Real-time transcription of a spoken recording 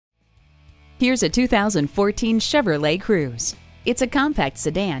Here's a 2014 Chevrolet Cruze. It's a compact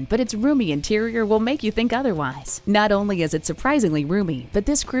sedan, but its roomy interior will make you think otherwise. Not only is it surprisingly roomy, but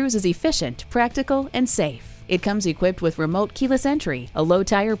this Cruze is efficient, practical, and safe. It comes equipped with remote keyless entry, a low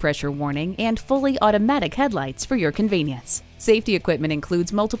tire pressure warning, and fully automatic headlights for your convenience. Safety equipment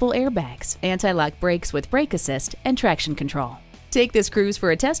includes multiple airbags, anti-lock brakes with brake assist, and traction control. Take this Cruze for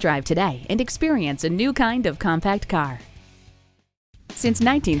a test drive today and experience a new kind of compact car. Since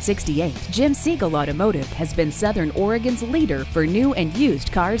 1968, Jim Siegel Automotive has been Southern Oregon's leader for new and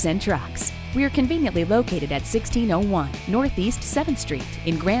used cars and trucks. We are conveniently located at 1601 Northeast 7th Street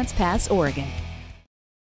in Grants Pass, Oregon.